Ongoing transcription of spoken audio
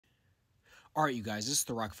Alright you guys, this is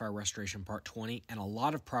the Rock-afire restoration part 20, and a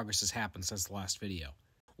lot of progress has happened since the last video.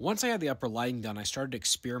 Once I had the upper lighting done, I started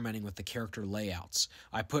experimenting with the character layouts.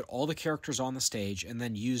 I put all the characters on the stage and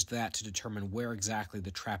then used that to determine where exactly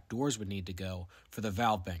the trapdoors would need to go for the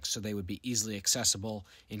valve banks so they would be easily accessible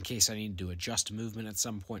in case I needed to adjust movement at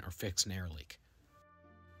some point or fix an air leak.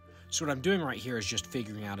 So what I'm doing right here is just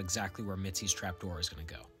figuring out exactly where Mitzi's trapdoor is going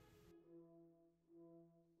to go.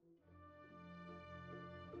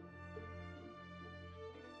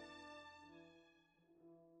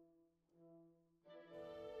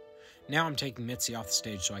 Now I'm taking Mitzi off the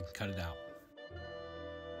stage so I can cut it out.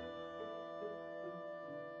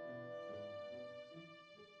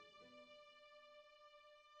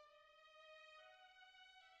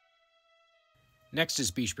 Next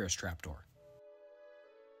is Beach Bear's trapdoor.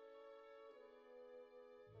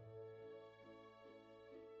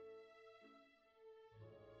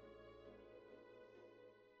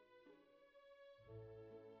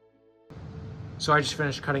 So I just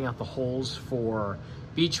finished cutting out the holes for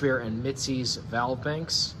Beach Bear and Mitzi's valve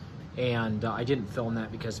banks, and I didn't film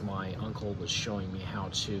that because my uncle was showing me how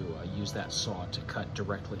to use that saw to cut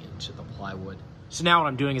directly into the plywood. So now what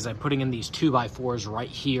I'm doing is I'm putting in these 2x4s right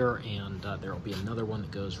here, and there will be another one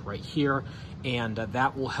that goes right here, and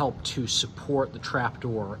that will help to support the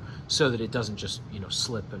trapdoor so that it doesn't just,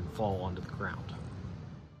 slip and fall onto the ground.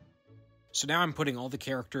 So now I'm putting all the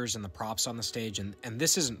characters and the props on the stage, and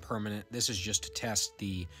this isn't permanent. This is just to test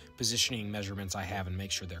the positioning measurements I have and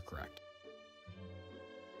make sure they're correct.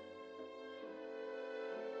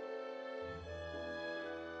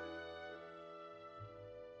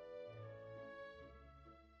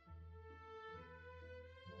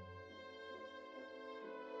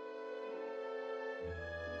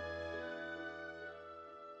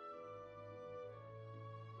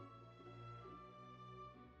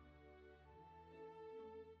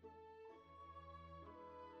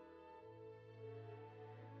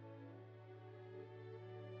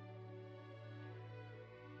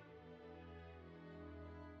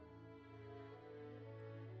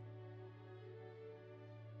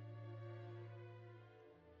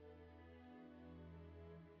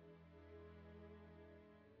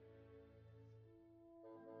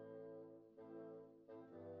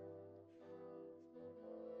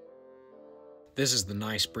 This is the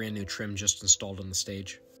nice brand new trim just installed on the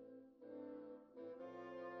stage.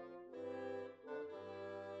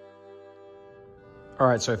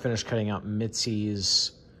 Alright, so I finished cutting out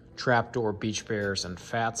Mitzi's trapdoor, Beach Bear's, and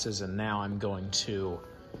Fats's, and now I'm going to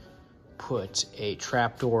put a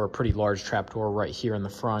trapdoor, a pretty large trapdoor right here in the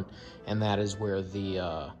front, and that is where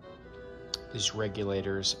the these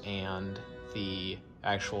regulators and the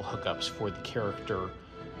actual hookups for the character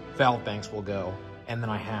valve banks will go. And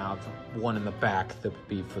then I have one in the back that would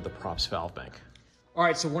be for the props valve bank. All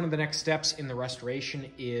right, so one of the next steps in the restoration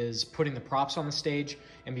is putting the props on the stage.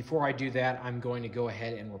 And before I do that, I'm going to go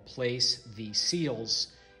ahead and replace the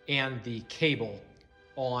seals and the cable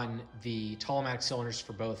on the tall-o-matic cylinders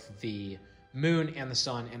for both the moon and the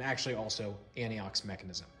sun, and actually also anti-ox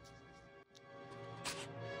mechanism.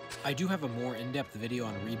 I do have a more in-depth video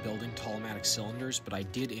on rebuilding tall-o-matic cylinders, but I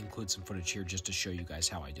did include some footage here just to show you guys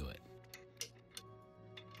how I do it.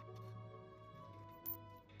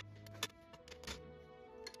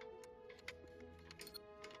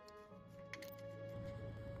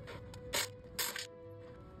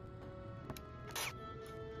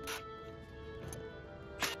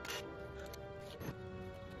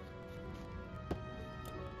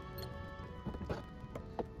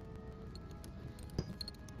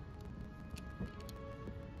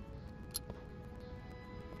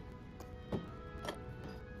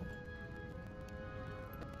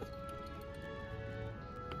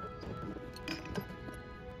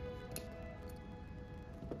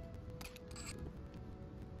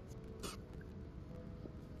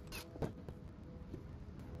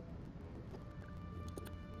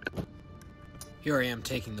 Here I am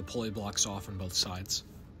taking the pulley blocks off on both sides.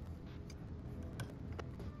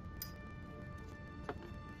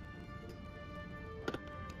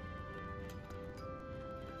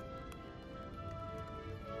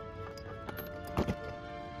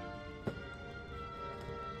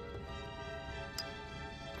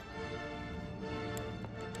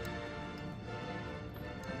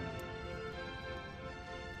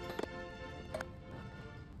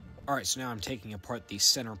 Alright, so now I'm taking apart the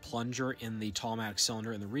center plunger in the tall-o-matic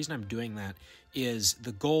cylinder, and the reason I'm doing that is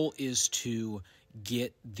the goal is to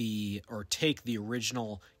get take the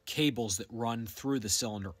original cables that run through the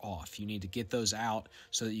cylinder off. You need to get those out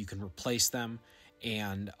so that you can replace them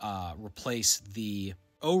and replace the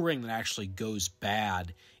O-ring that actually goes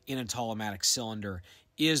bad in a tall-o-matic cylinder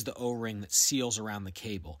is the O-ring that seals around the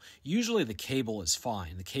cable. Usually the cable is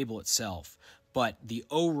fine, the cable itself, but the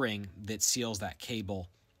O-ring that seals that cable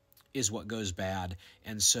is what goes bad.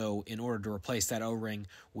 And so in order to replace that O-ring,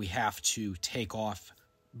 we have to take off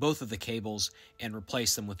both of the cables and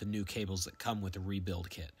replace them with the new cables that come with the rebuild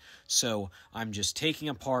kit. So I'm just taking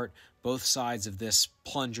apart both sides of this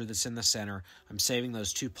plunger that's in the center. I'm saving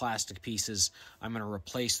those two plastic pieces. I'm going to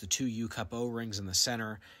replace the two U-cup O-rings in the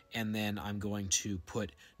center, and then I'm going to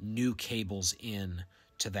put new cables in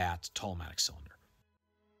to that Tall-O-Matic cylinder.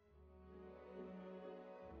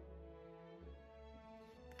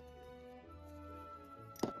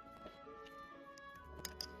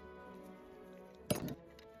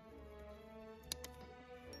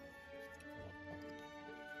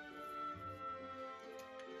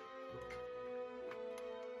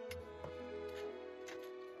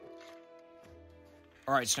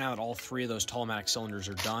 All right, so now that all three of those Tall-O-Matic cylinders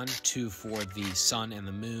are done, two for the sun and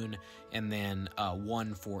the moon, and then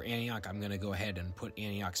one for Antioch, I'm going to go ahead and put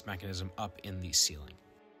Antioch's mechanism up in the ceiling.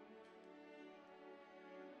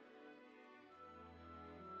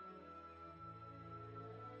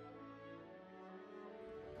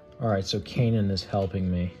 All right, so Kanan is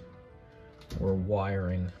helping me. We're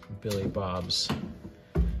wiring Billy Bob's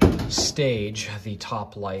stage, the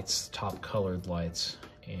top lights, top colored lights,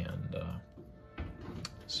 and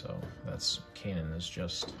so that's, Kanan is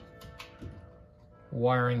just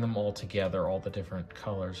wiring them all together, all the different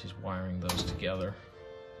colors. He's wiring those together.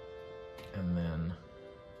 And then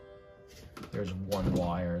there's one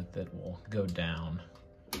wire that will go down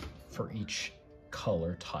for each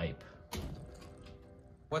color type.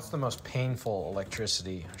 What's the most painful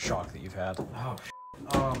electricity shock that you've had?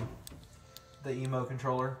 Oh, the emo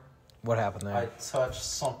controller. What happened there? I touched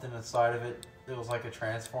something inside of it. It was like a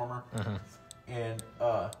transformer. Mm-hmm. And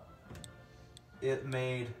it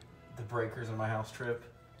made the breakers in my house trip.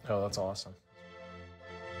 Oh, that's awesome.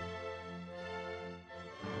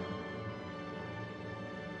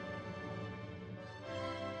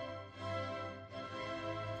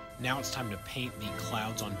 Now it's time to paint the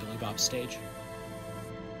clouds on Billy Bob's stage.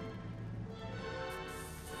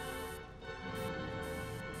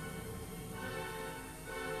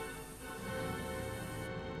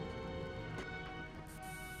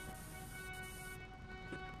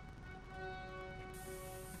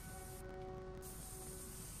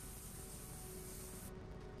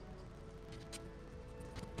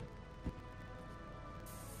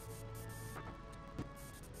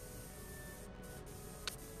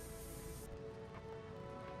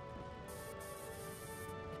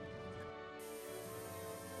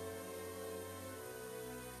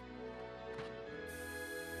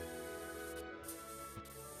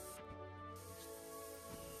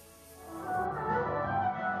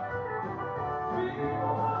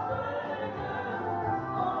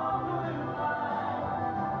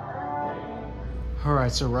 All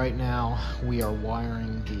right, so right now we are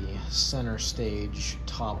wiring the center stage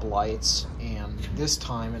top lights, and this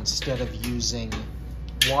time, instead of using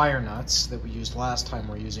wire nuts that we used last time,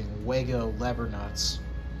 we're using Wago lever nuts,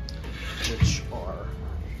 which are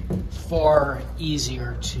far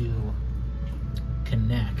easier to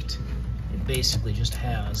connect. It basically just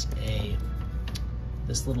has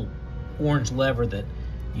this little orange lever that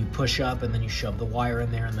you push up and then you shove the wire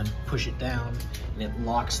in there and then push it down and it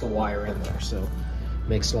locks the wire in there. So it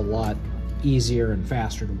makes it a lot easier and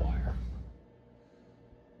faster to wire.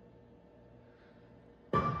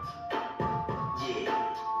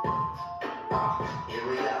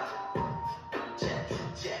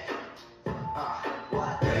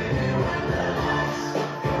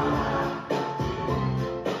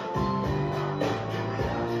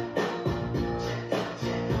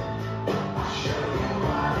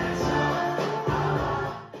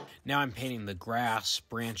 Now I'm painting the grass,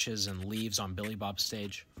 branches, and leaves on Billy Bob's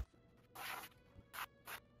stage.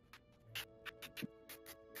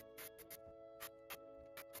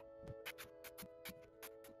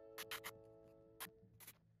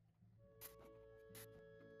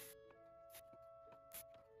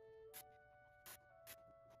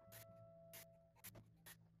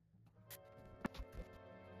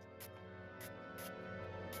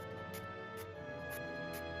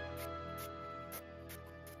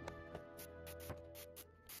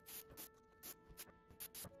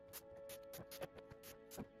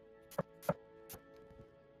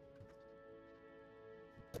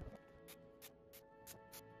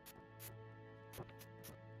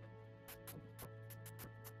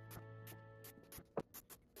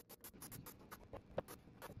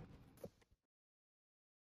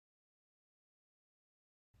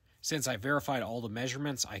 Since I verified all the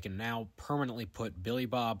measurements, I can now permanently put Billy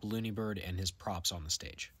Bob, Looney Bird, and his props on the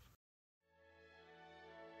stage.